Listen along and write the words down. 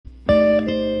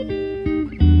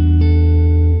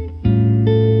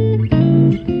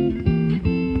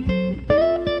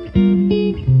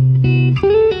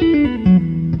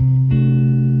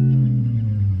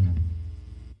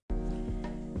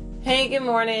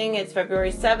morning. It's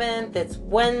February 7th. It's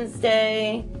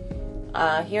Wednesday.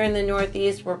 Here in the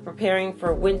Northeast, we're preparing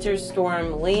for Winter Storm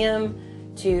Liam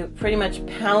to pretty much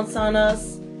pounce on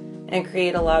us and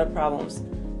create a lot of problems.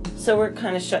 So we're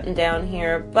kind of shutting down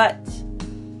here, but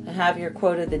I have your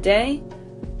quote of the day,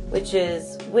 which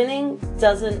is, winning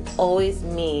doesn't always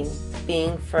mean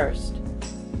being first.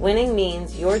 Winning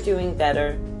means you're doing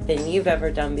better than you've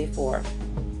ever done before.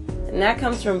 And that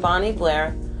comes from Bonnie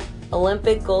Blair,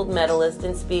 Olympic gold medalist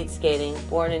in speed skating,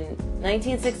 born in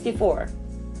 1964.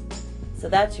 So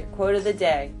that's your quote of the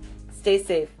day. Stay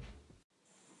safe.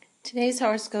 Today's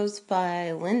horoscope's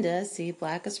by Linda C.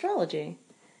 Black Astrology.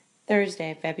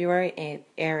 Thursday, February 8th,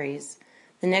 Aries.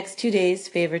 The next 2 days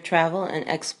favor travel and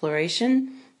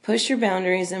exploration. Push your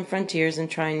boundaries and frontiers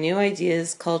and try new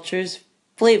ideas, cultures,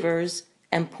 flavors,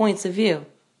 and points of view.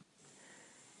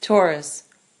 Taurus.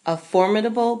 A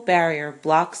formidable barrier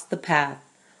blocks the path.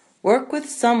 Work with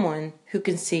someone who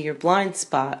can see your blind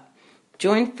spot.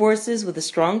 Join forces with a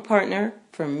strong partner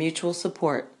for mutual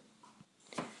support.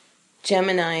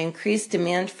 Gemini, increased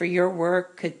demand for your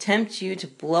work could tempt you to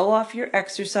blow off your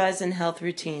exercise and health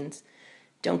routines.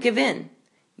 Don't give in.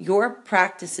 Your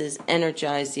practices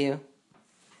energize you.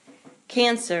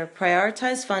 Cancer,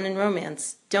 prioritize fun and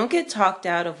romance. Don't get talked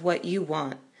out of what you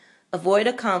want. Avoid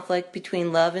a conflict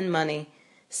between love and money.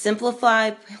 Simplify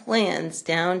plans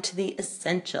down to the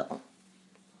essential.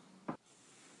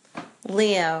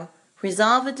 Leo,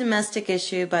 resolve a domestic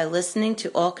issue by listening to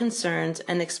all concerns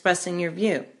and expressing your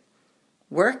view.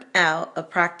 Work out a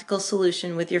practical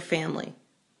solution with your family.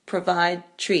 Provide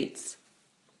treats.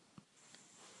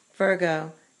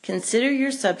 Virgo, consider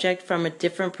your subject from a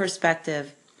different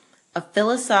perspective. A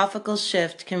philosophical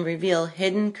shift can reveal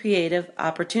hidden creative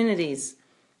opportunities.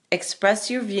 Express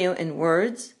your view in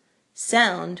words,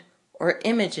 sound, or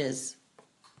images.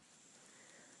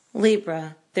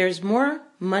 Libra, there's more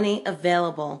money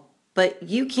available, but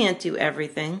you can't do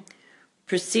everything.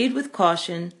 Proceed with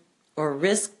caution or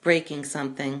risk breaking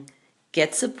something.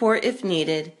 Get support if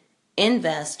needed.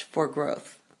 Invest for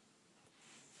growth.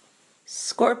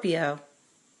 Scorpio,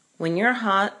 when you're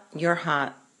hot, you're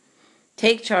hot.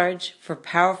 Take charge for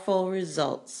powerful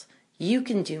results. You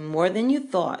can do more than you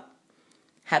thought.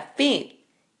 Have faith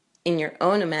in your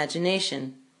own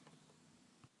imagination.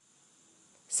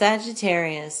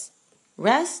 Sagittarius,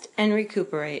 rest and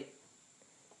recuperate.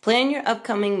 Plan your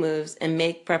upcoming moves and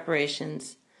make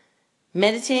preparations.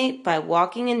 Meditate by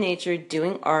walking in nature,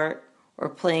 doing art, or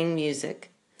playing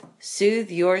music. Soothe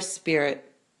your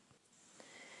spirit.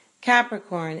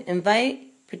 Capricorn,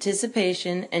 invite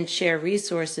participation and share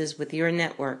resources with your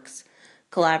networks.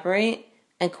 Collaborate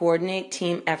and coordinate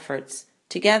team efforts.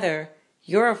 Together,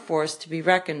 you're a force to be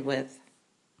reckoned with.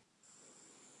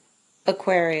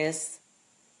 Aquarius,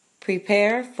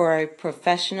 prepare for a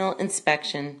professional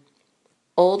inspection.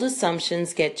 Old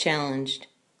assumptions get challenged.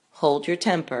 Hold your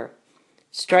temper.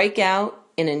 Strike out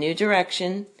in a new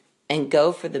direction and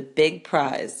go for the big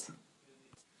prize.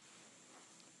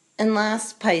 And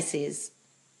last, Pisces.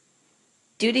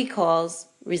 Duty calls.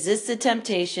 Resist the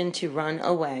temptation to run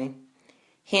away.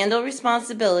 Handle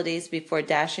responsibilities before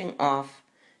dashing off.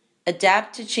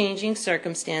 Adapt to changing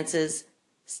circumstances,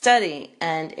 study,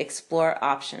 and explore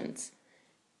options.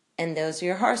 And those are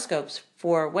your horoscopes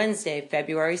for Wednesday,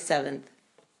 February 7th.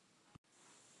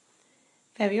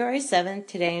 February 7th,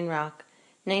 today in rock.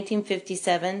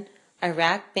 1957,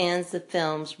 Iraq bans the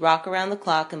films Rock Around the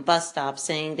Clock and Bus Stop,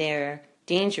 saying they are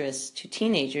dangerous to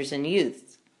teenagers and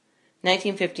youths.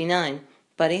 1959,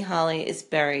 Buddy Holly is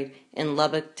buried in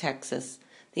Lubbock, Texas.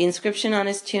 The inscription on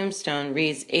his tombstone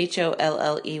reads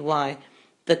Holley,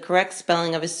 the correct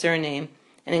spelling of his surname,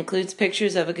 and includes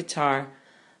pictures of a guitar.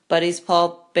 Buddy's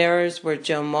pallbearers were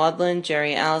Joe Maudlin,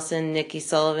 Jerry Allison, Nicky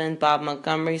Sullivan, Bob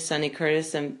Montgomery, Sonny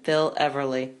Curtis, and Phil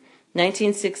Everly.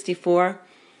 1964,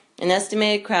 an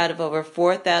estimated crowd of over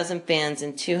 4,000 fans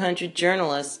and 200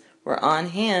 journalists were on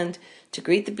hand to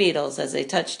greet the Beatles as they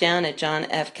touched down at John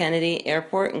F. Kennedy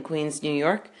Airport in Queens, New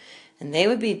York, and they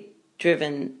would be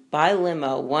driven by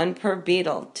limo, one per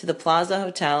Beatle, to the Plaza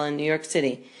Hotel in New York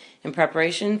City in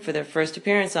preparation for their first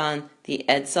appearance on The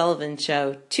Ed Sullivan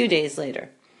Show 2 days later.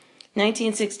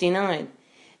 1969,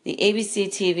 the ABC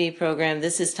TV program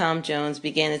This Is Tom Jones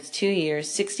began its 2-year,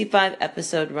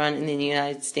 65-episode run in the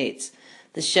United States.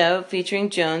 The show, featuring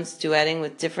Jones duetting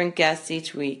with different guests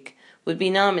each week, would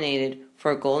be nominated for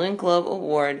a Golden Globe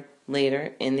Award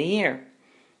later in the year.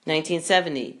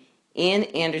 1970, Ian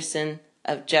Anderson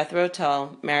of Jethro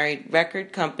Tull married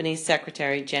record company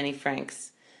secretary Jenny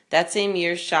Franks. That same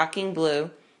year, Shocking Blue,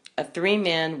 a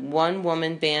 3-man,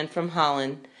 1-woman band from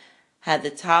Holland, had the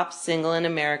top single in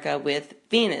America with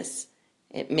Venus,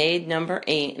 It made number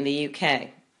 8 in the UK.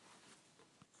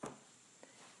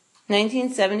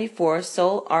 1974,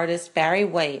 soul artist Barry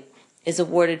White is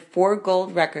awarded 4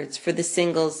 gold records for the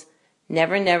singles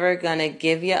Never Never Gonna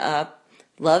Give Ya Up,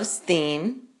 Love's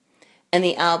Theme, and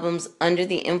the albums Under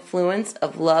the Influence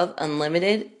of Love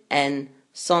Unlimited and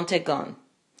Santé-Gone.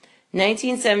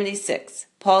 1976,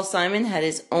 Paul Simon had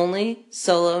his only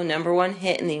solo #1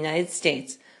 hit in the United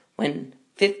States when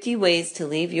 50 Ways to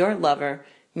Leave Your Lover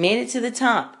made it to the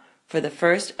top for the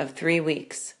first of 3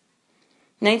 weeks.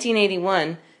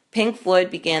 1981, Pink Floyd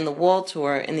began the Wall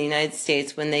Tour in the United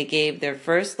States when they gave their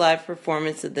first live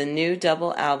performance of the new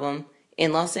double album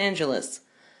in Los Angeles.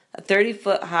 A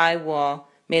 30-foot-high wall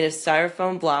made of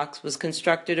styrofoam blocks was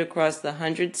constructed across the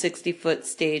 160-foot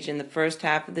stage in the first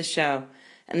half of the show,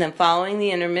 and then following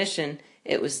the intermission,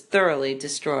 it was thoroughly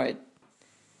destroyed.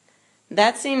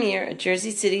 That same year, a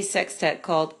Jersey City sextet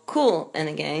called Kool and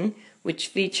the Gang, which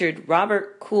featured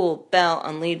Robert Kool Bell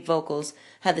on lead vocals,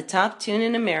 had the top tune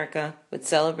in America with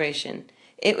Celebration.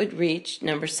 It would reach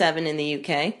number 7 in the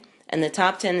UK and the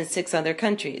top 10 in 6 other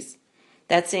countries.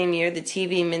 That same year, the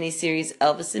TV miniseries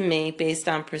Elvis and Me, based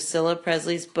on Priscilla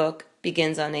Presley's book,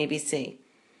 begins on ABC.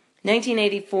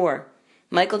 1984,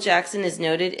 Michael Jackson is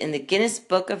noted in the Guinness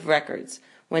Book of Records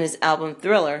when his album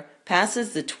Thriller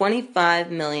passes the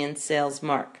 25 million sales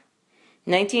mark.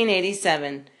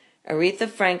 1987, Aretha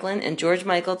Franklin and George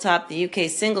Michael topped the UK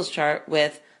singles chart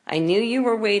with I Knew You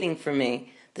Were Waiting for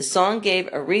Me. The song gave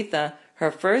Aretha her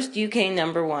first UK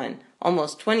 #1,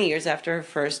 almost 20 years after her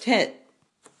first hit.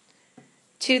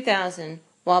 2000,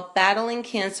 while battling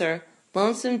cancer,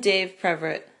 Lonesome Dave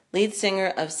Preverett, lead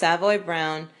singer of Savoy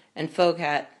Brown and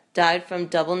Foghat, died from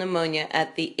double pneumonia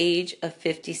at the age of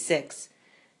 56.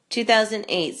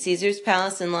 2008, Caesars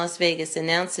Palace in Las Vegas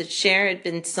announced that Cher had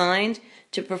been signed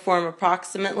to perform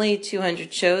approximately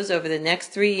 200 shows over the next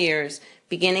 3 years,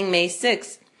 beginning May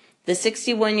 6th. The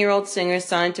 61-year-old singer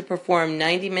signed to perform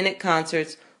 90-minute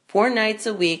concerts 4 nights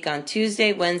a week on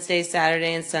Tuesday, Wednesday,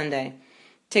 Saturday, and Sunday.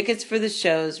 Tickets for the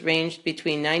shows ranged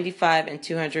between $95 and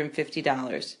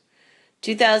 $250.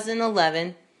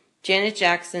 2011, Janet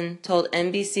Jackson told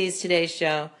NBC's Today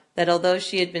Show that although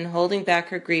she had been holding back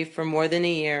her grief for more than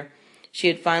a year, she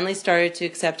had finally started to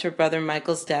accept her brother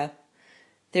Michael's death.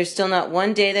 There's still not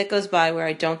one day that goes by where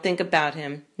I don't think about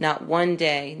him. Not one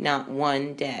day, not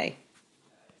one day.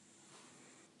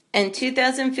 And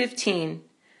 2015,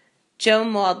 Joe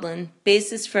Maudlin,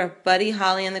 bassist for Buddy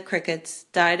Holly and the Crickets,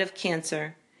 died of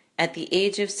cancer at the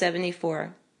age of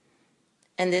 74.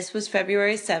 And this was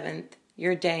February 7th,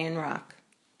 your day in rock.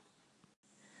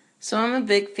 So I'm a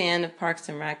big fan of Parks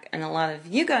and Rec, and a lot of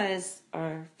you guys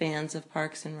are fans of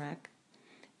Parks and Rec.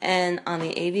 And on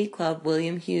the AV Club,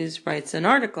 William Hughes writes an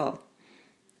article.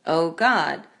 Oh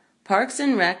God, Parks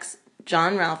and Rec's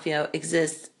Jean-Ralphio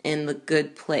exists in The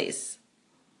Good Place.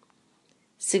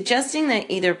 Suggesting that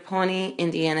either Pawnee,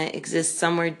 Indiana exists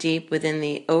somewhere deep within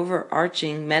the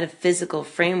overarching metaphysical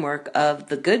framework of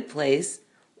The Good Place,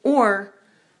 or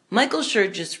Michael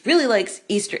Schur just really likes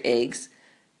Easter eggs,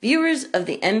 viewers of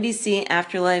the NBC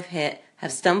Afterlife hit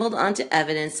have stumbled onto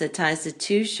evidence that ties the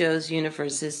two shows'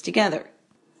 universes together.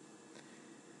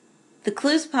 The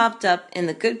clues popped up in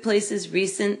The Good Place's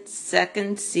recent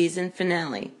second season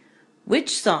finale,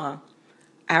 which saw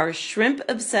our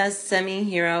shrimp-obsessed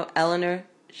semi-hero Eleanor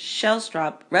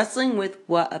Shellstrop wrestling with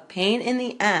what a pain in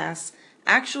the ass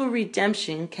actual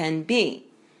redemption can be.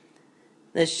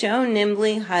 The show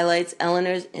nimbly highlights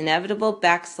Eleanor's inevitable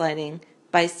backsliding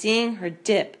by seeing her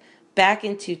dip back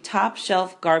into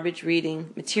top-shelf garbage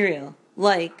reading material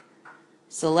like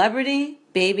Celebrity,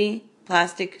 Baby,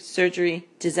 Plastic Surgery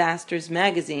Disasters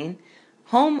magazine,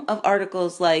 home of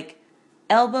articles like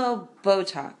Elbow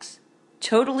Botox,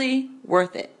 totally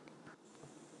worth it.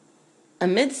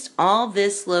 Amidst all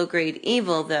this low-grade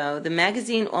evil, though, the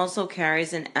magazine also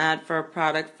carries an ad for a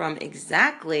product from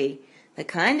exactly the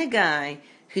kind of guy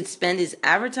who'd spend his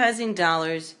advertising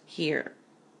dollars here.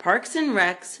 Parks and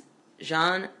Rec's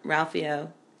Jean-Ralphio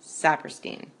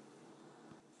Saperstein.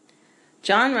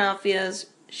 Jean-Ralphio's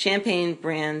champagne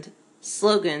brand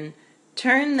slogan,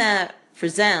 "Turn that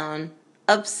frown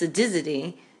up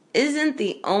sadicity," isn't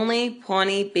the only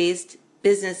Pawnee-based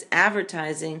business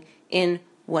advertising in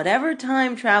whatever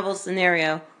time travel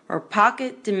scenario or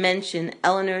pocket dimension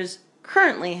Eleanor's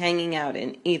currently hanging out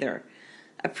in either.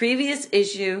 A previous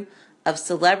issue of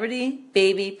Celebrity,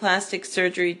 Baby, Plastic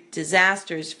Surgery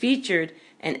Disasters featured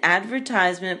an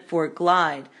advertisement for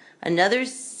Glide, another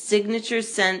signature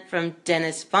scent from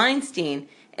Dennis Feinstein,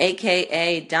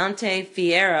 a.k.a. Dante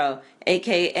Fierro,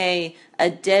 a.k.a. a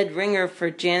dead ringer for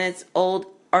Janet's old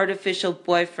artificial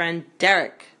boyfriend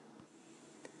Derek.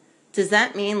 Does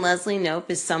that mean Leslie Knope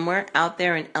is somewhere out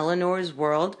there in Eleanor's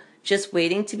world just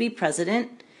waiting to be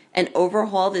president and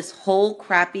overhaul this whole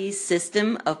crappy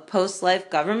system of post-life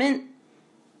government?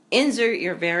 Insert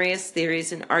your various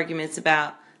theories and arguments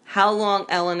about how long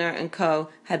Eleanor and co.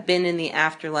 have been in the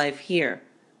afterlife here.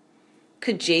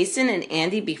 Could Jason and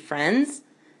Andy be friends?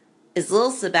 Is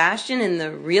little Sebastian in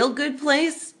the real good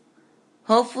place?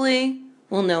 Hopefully,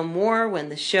 we'll know more when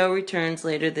the show returns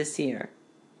later this year.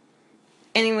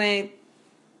 Anyway,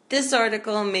 this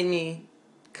article made me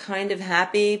kind of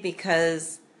happy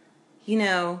because,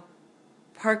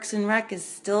 Parks and Rec is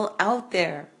still out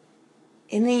there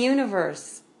in the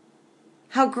universe.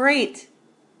 How great!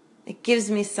 It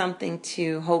gives me something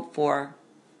to hope for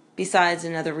besides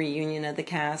another reunion of the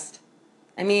cast.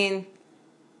 I mean,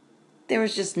 there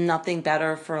was just nothing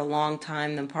better for a long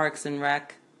time than Parks and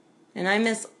Rec. And I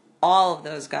miss all of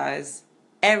those guys.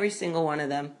 Every single one of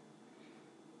them.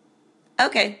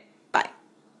 Okay, bye.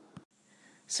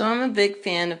 So I'm a big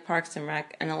fan of Parks and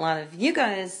Rec, and a lot of you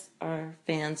guys are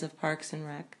fans of Parks and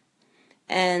Rec.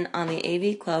 And on the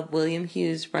AV Club, William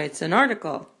Hughes writes an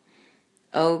article.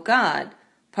 Oh God,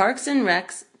 Parks and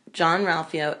Rec's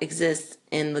Jean-Ralphio exists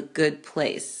in the good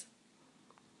place.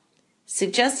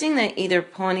 Suggesting that either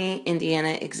Pawnee,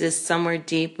 Indiana exists somewhere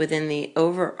deep within the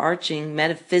overarching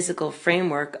metaphysical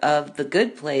framework of the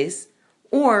good place,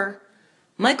 or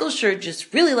Michael Schur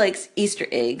just really likes Easter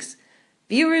eggs,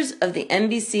 viewers of the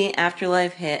NBC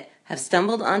Afterlife hit have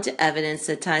stumbled onto evidence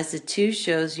that ties the two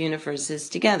shows' universes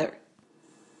together.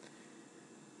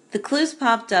 The clues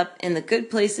popped up in The Good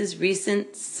Place's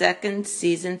recent second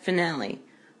season finale,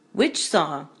 which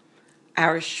saw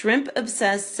our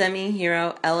shrimp-obsessed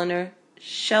semi-hero Eleanor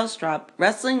Shellstrop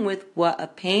wrestling with what a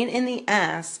pain in the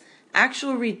ass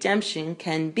actual redemption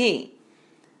can be.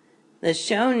 The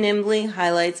show nimbly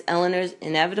highlights Eleanor's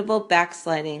inevitable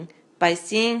backsliding by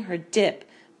seeing her dip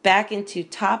back into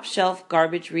top-shelf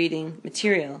garbage reading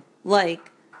material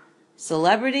like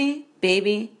Celebrity,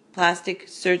 Baby, Plastic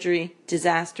Surgery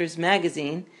Disasters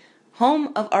magazine,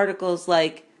 home of articles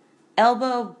like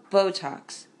Elbow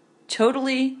Botox,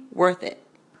 totally worth it.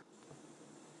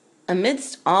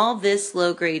 Amidst all this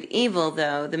low-grade evil,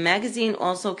 though, the magazine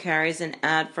also carries an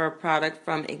ad for a product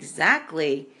from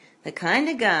exactly the kind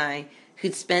of guy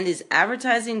who'd spend his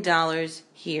advertising dollars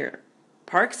here.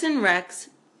 Parks and Rec's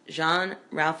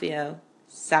Jean-Ralphio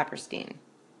Saperstein.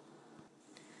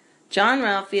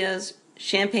 Jean-Ralphio's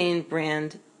champagne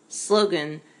brand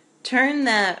slogan, "Turn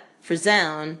that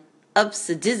frown up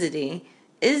sadicity,"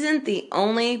 isn't the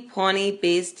only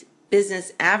Pawnee-based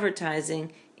business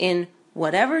advertising in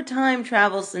whatever time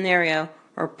travel scenario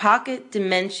or pocket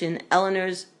dimension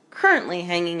Eleanor's currently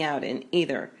hanging out in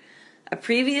either. A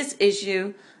previous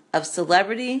issue of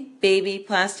Celebrity, Baby,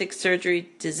 Plastic Surgery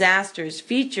Disasters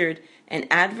featured an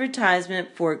advertisement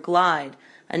for Glide,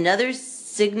 another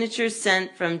signature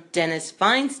scent from Dennis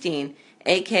Feinstein,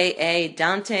 a.k.a.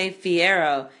 Dante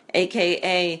Fierro,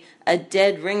 a.k.a. a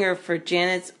dead ringer for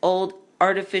Janet's old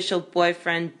artificial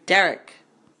boyfriend, Derek.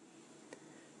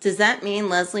 Does that mean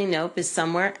Leslie Knope is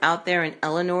somewhere out there in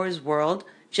Eleanor's world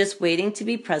just waiting to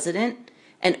be president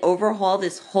and overhaul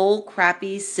this whole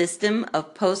crappy system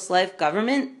of post-life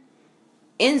government?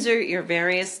 Insert your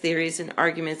various theories and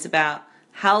arguments about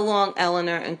how long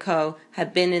Eleanor and co.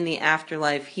 have been in the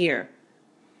afterlife here.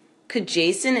 Could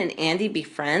Jason and Andy be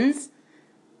friends?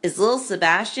 Is little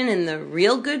Sebastian in the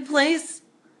real good place?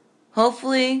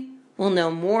 Hopefully, we'll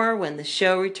know more when the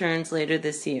show returns later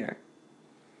this year.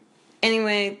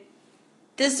 Anyway,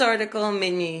 this article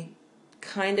made me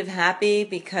kind of happy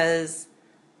because,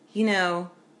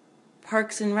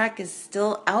 Parks and Rec is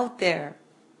still out there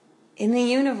in the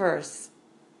universe.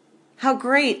 How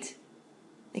great!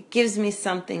 It gives me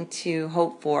something to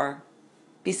hope for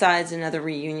besides another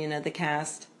reunion of the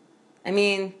cast. I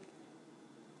mean,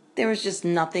 there was just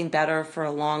nothing better for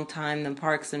a long time than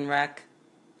Parks and Rec.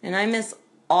 And I miss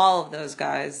all of those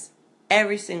guys.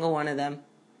 Every single one of them.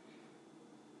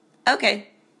 Okay,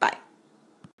 bye.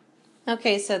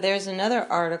 Okay, so there's another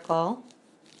article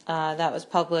that was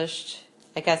published,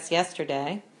 I guess,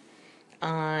 yesterday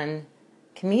on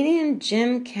comedian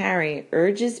Jim Carrey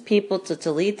urges people to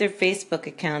delete their Facebook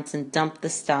accounts and dump the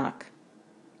stock.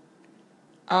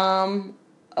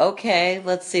 Okay,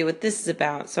 let's see what this is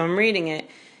about. So I'm reading it,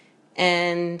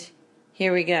 and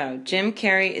here we go. Jim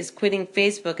Carrey is quitting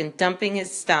Facebook and dumping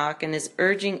his stock and is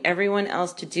urging everyone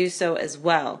else to do so as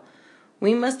well.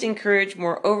 We must encourage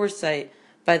more oversight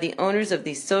by the owners of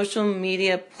these social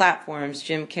media platforms,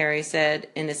 Jim Carrey said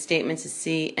in a statement to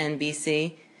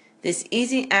CNBC. This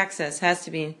easy access has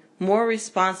to be more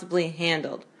responsibly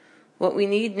handled. What we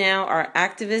need now are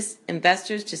activist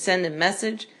investors to send a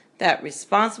message that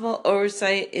responsible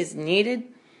oversight is needed.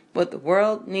 What the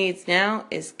world needs now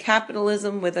is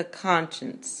capitalism with a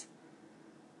conscience.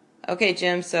 Okay,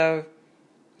 Jim, so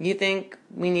you think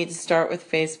we need to start with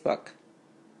Facebook?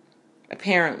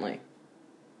 Apparently.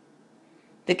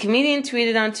 The comedian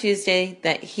tweeted on Tuesday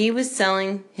that he was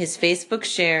selling his Facebook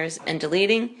shares and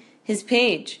deleting his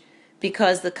page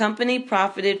because the company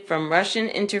profited from Russian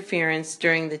interference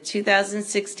during the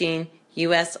 2016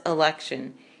 U.S.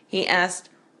 election. He asked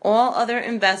all other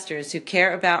investors who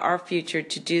care about our future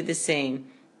to do the same.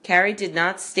 Carey did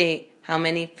not state how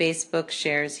many Facebook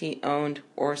shares he owned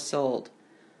or sold.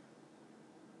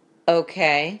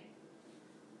 Okay.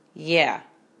 Yeah.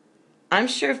 I'm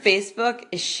sure Facebook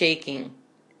is shaking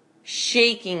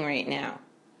right now.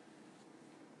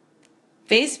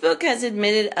 Facebook has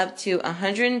admitted up to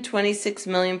 126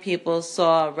 million people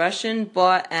saw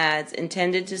Russian-bought ads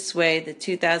intended to sway the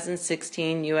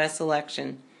 2016 U.S.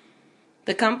 election.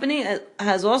 The company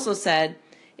has also said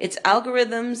its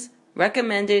algorithms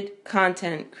recommended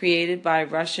content created by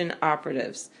Russian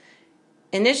operatives.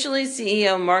 Initially,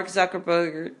 CEO Mark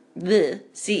Zuckerberg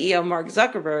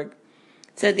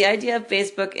said the idea of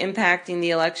Facebook impacting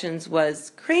the elections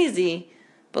was crazy,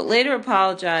 but later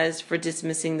apologized for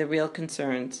dismissing the real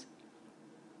concerns.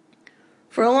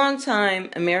 For a long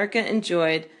time, America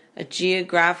enjoyed a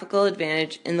geographical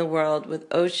advantage in the world with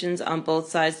oceans on both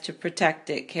sides to protect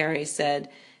it, Carey said.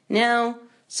 Now,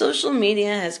 social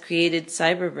media has created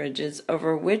cyber bridges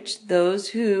over which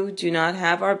those who do not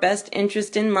have our best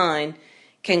interest in mind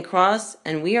can cross,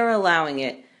 and we are allowing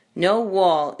it. No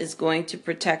wall is going to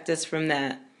protect us from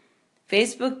that.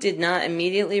 Facebook did not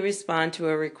immediately respond to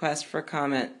a request for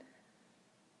comment.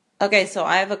 Okay, so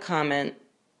I have a comment.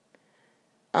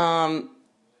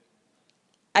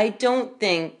 I don't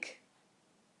think,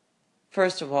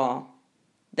 first of all,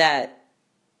 that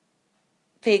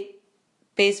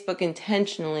Facebook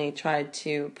intentionally tried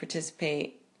to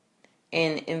participate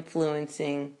in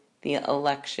influencing the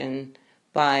election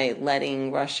by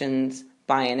letting Russians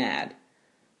buy an ad.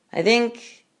 I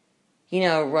think,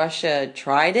 Russia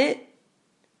tried it,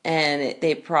 and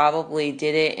they probably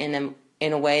did it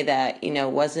in a way that,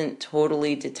 wasn't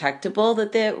totally detectable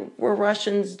that there were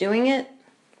Russians doing it.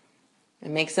 It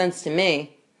makes sense to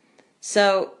me.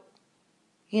 So,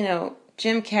 Jim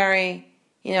Carrey,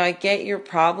 I get your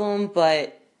problem,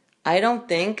 but I don't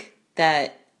think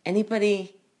that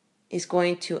anybody is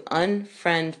going to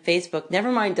unfriend Facebook.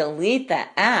 Never mind delete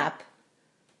that app.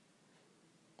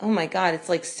 Oh my God, it's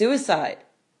like suicide.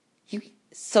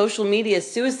 Social media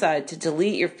suicide to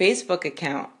delete your Facebook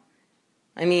account.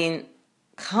 I mean,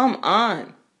 come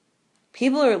on.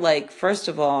 People are like, first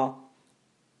of all,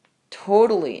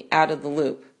 totally out of the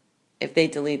loop if they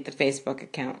delete the Facebook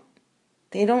account.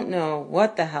 They don't know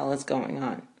what the hell is going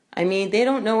on. I mean, they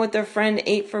don't know what their friend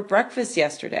ate for breakfast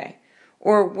yesterday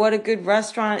or what a good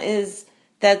restaurant is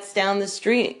that's down the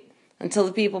street until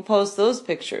the people post those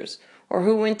pictures, or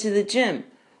who went to the gym,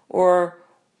 or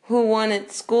who won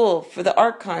at school for the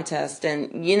art contest.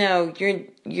 And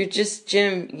you're just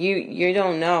Jim, you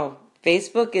don't know.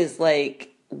 Facebook is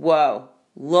like, whoa,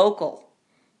 local.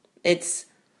 It's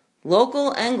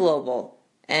local and global.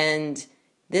 And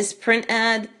this print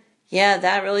ad, yeah,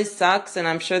 that really sucks, and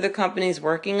I'm sure the company's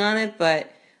working on it,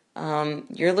 but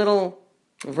your little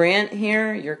rant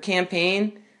here, your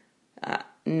campaign,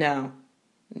 no.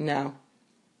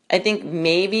 I think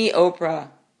maybe Oprah,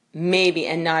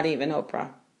 and not even Oprah,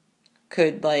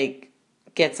 could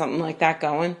get something like that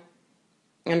going,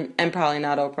 and probably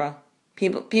not Oprah.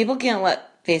 People can't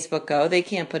let Facebook go. They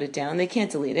can't put it down. They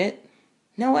can't delete it.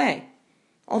 No way.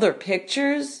 All their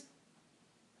pictures,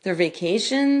 their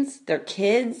vacations, their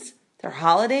kids, their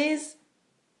holidays.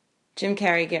 Jim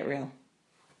Carrey, get real.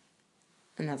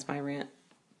 And that's my rant.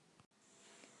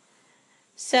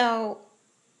 So,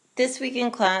 this week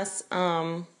in class,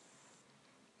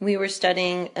 we were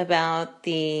studying about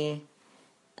the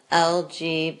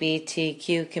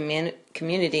LGBTQ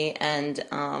community,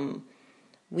 and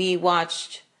we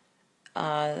watched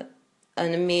an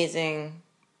amazing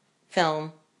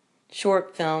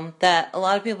short film that a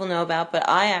lot of people know about, but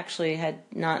I actually had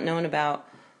not known about,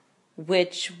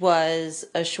 which was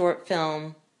a short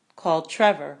film called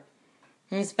Trevor.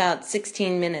 It was about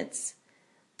 16 minutes,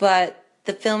 but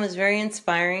the film is very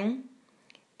inspiring,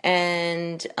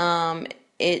 and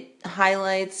it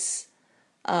highlights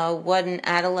what an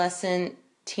adolescent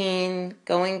teen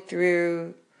going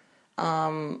through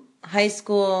high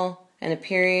school and a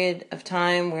period of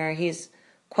time where he's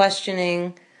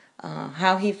questioning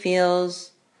how he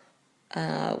feels,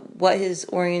 what his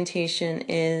orientation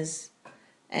is,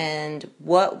 and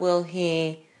what will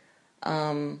he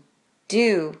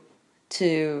do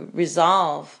to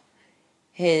resolve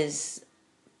his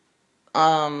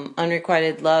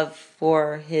unrequited love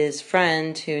for his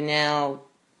friend, who now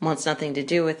wants nothing to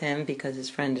do with him because his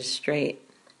friend is straight.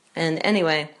 And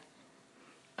anyway,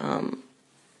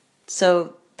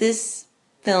 so this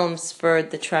film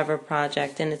spurred the Trevor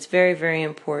Project, and it's very, very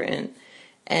important.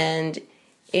 And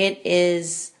it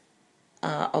is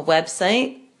a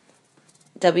website,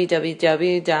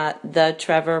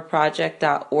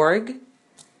 www.thetrevorproject.org,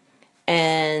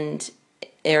 and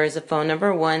there is a phone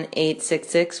number,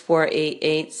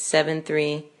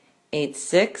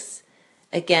 1-866-488-7386.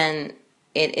 Again,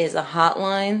 it is a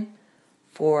hotline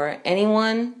for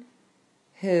anyone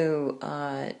who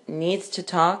needs to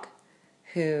talk,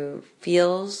 who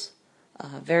feels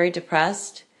very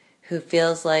depressed, who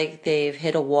feels like they've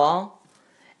hit a wall,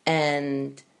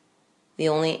 and the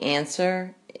only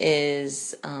answer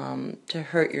is to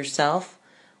hurt yourself.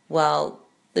 Well,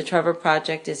 the Trevor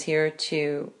Project is here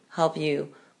to help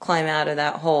you climb out of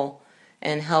that hole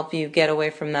and help you get away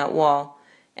from that wall.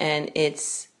 And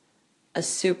it's a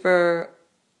super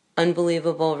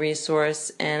unbelievable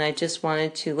resource, and I just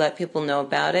wanted to let people know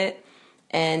about it.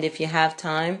 And if you have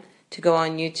time to go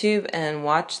on YouTube and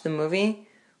watch the movie,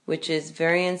 which is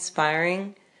very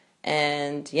inspiring.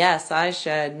 And yes, I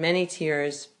shed many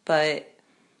tears, but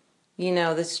you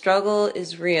know, the struggle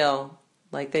is real,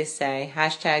 like they say.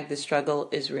 Hashtag the struggle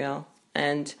is real.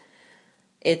 And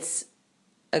it's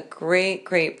a great,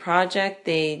 great project.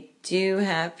 They do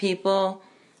have people,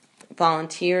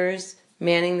 volunteers,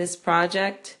 manning this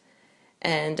project.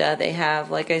 And they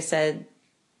have, like I said,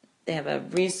 they have a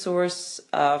resource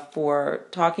for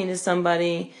talking to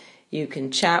somebody. You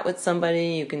can chat with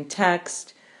somebody. You can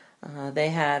text. They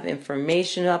have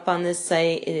information up on this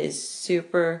site. It is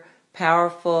super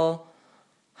powerful,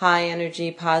 high energy,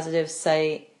 positive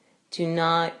site. Do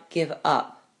not give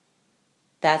up.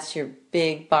 That's your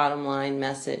big bottom line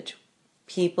message.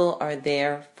 People are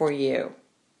there for you.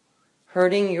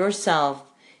 Hurting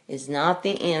yourself is not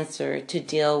the answer to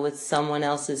deal with someone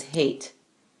else's hate.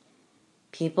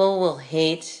 People will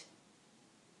hate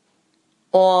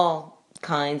all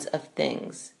kinds of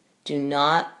things. Do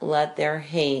not let their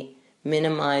hate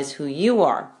minimize who you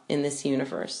are in this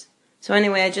universe. So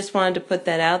anyway, I just wanted to put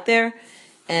that out there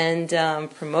and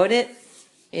promote it.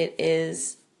 It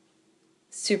is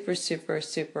super, super,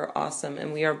 super awesome,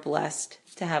 and we are blessed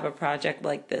to have a project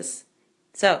like this.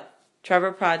 So,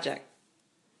 Trevor Project,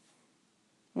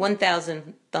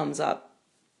 1,000 thumbs up.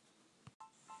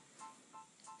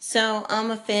 So,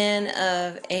 I'm a fan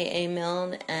of A.A.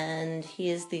 Milne, and he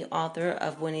is the author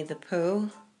of Winnie the Pooh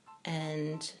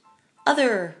and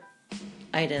other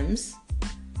items,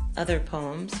 other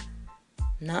poems.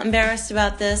 I'm not embarrassed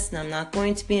about this, and I'm not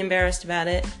going to be embarrassed about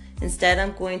it. Instead,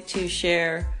 I'm going to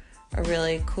share a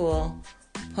really cool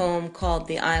poem called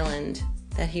The Island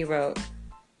that he wrote.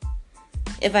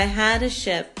 If I had a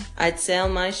ship, I'd sail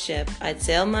my ship. I'd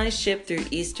sail my ship through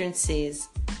eastern seas,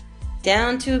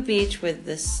 down to a beach where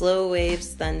the slow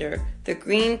waves thunder. The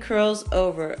green curls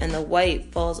over and the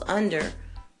white falls under.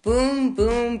 Boom,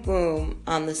 boom, boom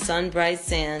on the sun-bright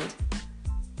sand.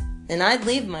 Then I'd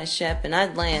leave my ship and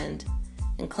I'd land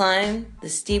and climb the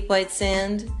steep white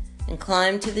sand and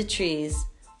climb to the trees,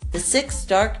 the 6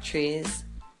 dark trees,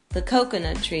 the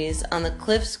coconut trees on the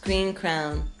cliff's green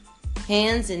crown.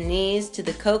 Hands and knees to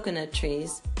the coconut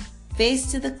trees, face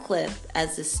to the cliff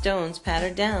as the stones patter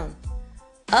down.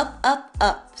 Up, up,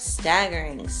 up,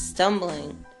 staggering,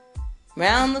 stumbling,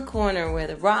 round the corner where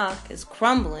the rock is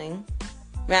crumbling,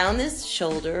 round this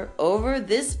shoulder, over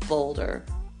this boulder,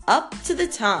 up to the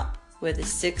top where the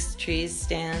 6 trees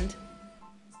stand.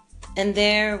 And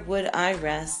there would I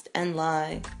rest and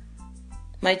lie,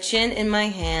 my chin in my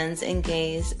hands, and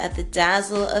gaze at the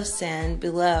dazzle of sand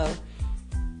below,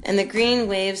 and the green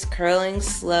waves curling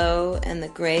slow, and the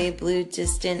gray-blue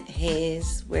distant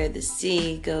haze where the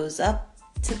sea goes up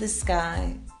to the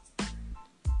sky.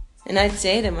 And I'd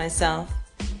say to myself,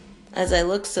 as I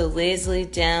look so lazily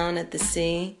down at the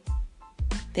sea,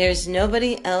 there's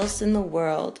nobody else in the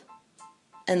world,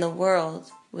 and the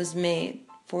world was made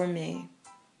for me.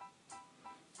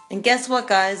 And guess what,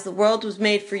 guys? The world was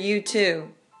made for you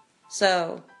too.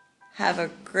 So, have a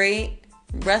great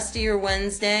rest of your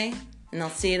Wednesday, and I'll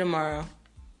see you tomorrow.